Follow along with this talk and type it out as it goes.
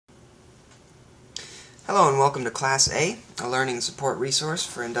Hello and welcome to Class A, a learning and support resource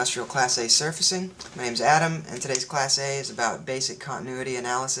for industrial Class A surfacing. My name is Adam, and today's Class A is about basic continuity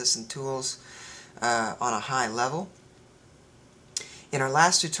analysis and tools on a high level. In our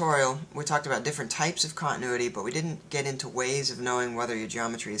last tutorial, we talked about different types of continuity, but we didn't get into ways of knowing whether your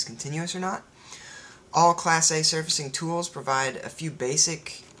geometry is continuous or not. All Class A surfacing tools provide a few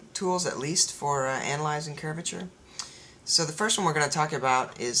basic tools, at least, for analyzing curvature. So the first one we're going to talk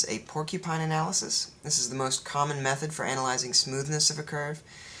about is a porcupine analysis. This is the most common method for analyzing smoothness of a curve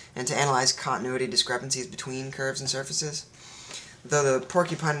and to analyze continuity discrepancies between curves and surfaces. Though the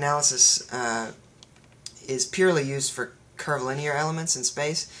porcupine analysis is purely used for curvilinear elements in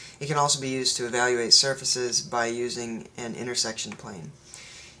space, it can also be used to evaluate surfaces by using an intersection plane.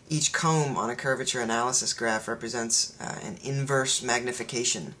 Each comb on a curvature analysis graph represents an inverse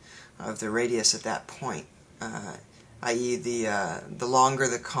magnification of the radius at that point, i.e. the longer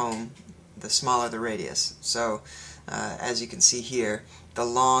the comb, the smaller the radius. So, as you can see here, the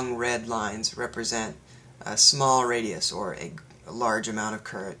long red lines represent a small radius, or a large amount of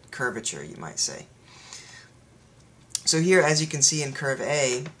curvature, you might say. So here, as you can see in curve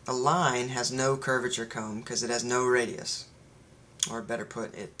A, a line has no curvature comb because it has no radius. Or better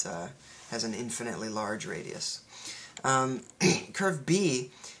put, it has an infinitely large radius. Curve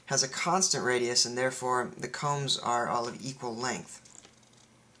B has a constant radius, and therefore the combs are all of equal length.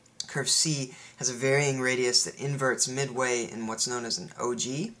 Curve C has a varying radius that inverts midway in what's known as an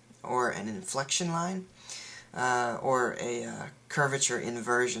OG, or an inflection line, or a curvature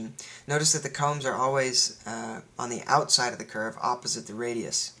inversion. Notice that the combs are always on the outside of the curve, opposite the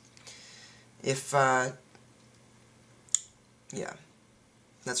radius. Yeah,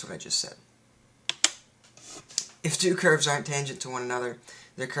 that's what I just said. If two curves aren't tangent to one another,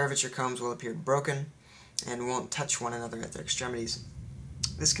 their curvature combs will appear broken and won't touch one another at their extremities.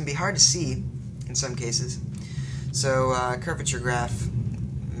 This can be hard to see in some cases, so a curvature graph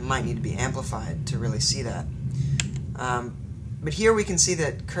might need to be amplified to really see that. But here we can see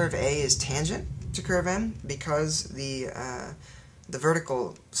that curve A is tangent to curve M because the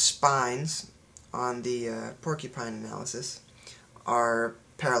vertical spines on the porcupine analysis are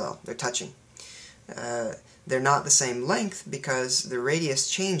parallel, they're touching. They're not the same length because the radius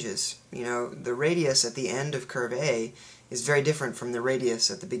changes. You know, the radius at the end of curve A is very different from the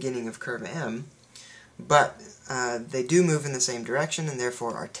radius at the beginning of curve M, but they do move in the same direction and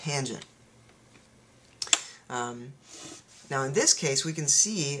therefore are tangent. Now in this case we can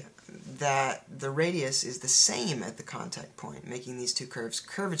see that the radius is the same at the contact point, making these two curves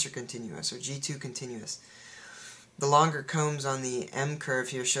curvature continuous, or G2 continuous. The longer combs on the M curve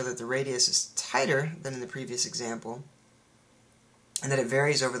here show that the radius is tighter than in the previous example, and that it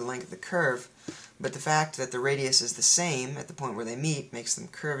varies over the length of the curve, but the fact that the radius is the same at the point where they meet makes them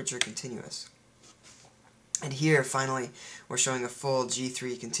curvature continuous. And here, finally, we're showing a full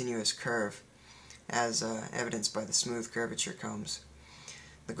G3 continuous curve, as evidenced by the smooth curvature combs.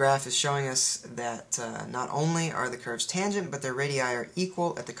 The graph is showing us that not only are the curves tangent, but their radii are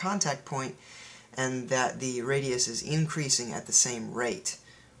equal at the contact point, and that the radius is increasing at the same rate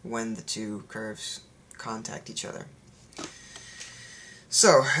when the two curves contact each other.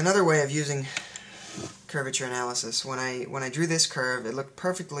 So, another way of using curvature analysis, when I drew this curve, it looked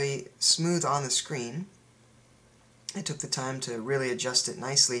perfectly smooth on the screen. I took the time to really adjust it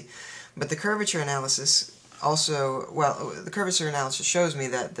nicely, but the curvature analysis also, well, the curvature analysis shows me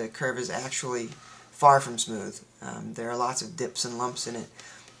that the curve is actually far from smooth. There are lots of dips and lumps in it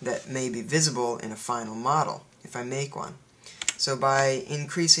that may be visible in a final model, if I make one. So by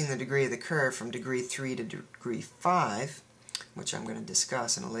increasing the degree of the curve from degree 3 to degree 5, which I'm going to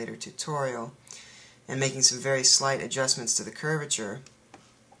discuss in a later tutorial, and making some very slight adjustments to the curvature,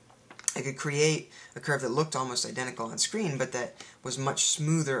 I could create a curve that looked almost identical on screen, but that was much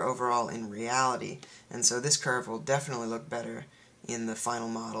smoother overall in reality. And so this curve will definitely look better in the final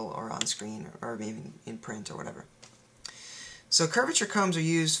model, or on screen, or maybe in print, or whatever. So curvature combs are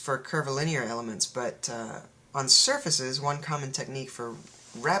used for curvilinear elements, but on surfaces, one common technique for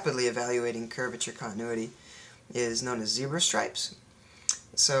rapidly evaluating curvature continuity is known as zebra stripes.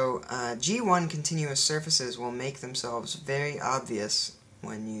 So G1 continuous surfaces will make themselves very obvious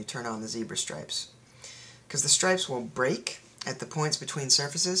when you turn on the zebra stripes, because the stripes will break at the points between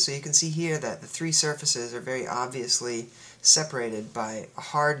surfaces. So you can see here that the three surfaces are very obviously separated by a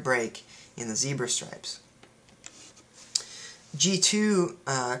hard break in the zebra stripes.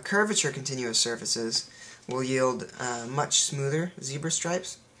 G2 curvature continuous surfaces will yield much smoother zebra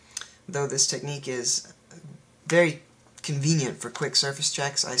stripes, though this technique is very convenient for quick surface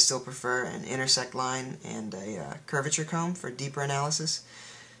checks. I still prefer an intersect line and a curvature comb for deeper analysis.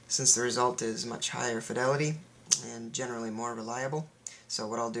 since the result is much higher fidelity and generally more reliable. So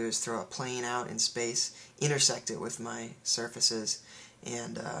what I'll do is throw a plane out in space, intersect it with my surfaces,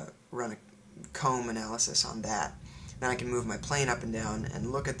 and run a comb analysis on that. Then I can move my plane up and down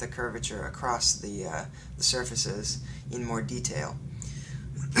and look at the curvature across the surfaces in more detail.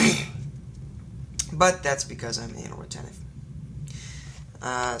 But that's because I'm anal retentive.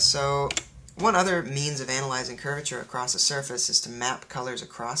 So one other means of analyzing curvature across a surface is to map colors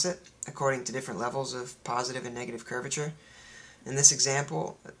across it according to different levels of positive and negative curvature. In this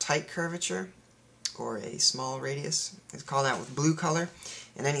example, a tight curvature, or a small radius, is called out with blue color,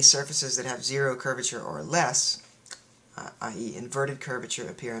 and any surfaces that have zero curvature or less, i.e. inverted curvature,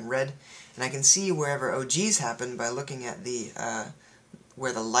 appear in red. And I can see wherever OGs happen by looking at the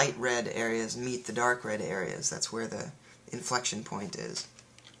where the light red areas meet the dark red areas. That's where the inflection point is.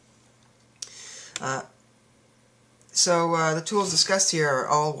 So the tools discussed here are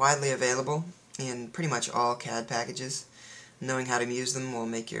all widely available in pretty much all CAD packages. Knowing how to use them will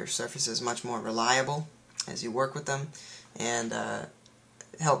make your surfaces much more reliable as you work with them, and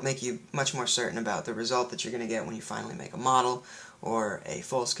help make you much more certain about the result that you're going to get when you finally make a model or a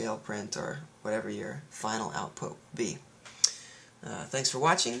full-scale print or whatever your final output will be. Thanks for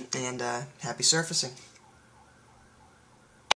watching, and happy surfacing.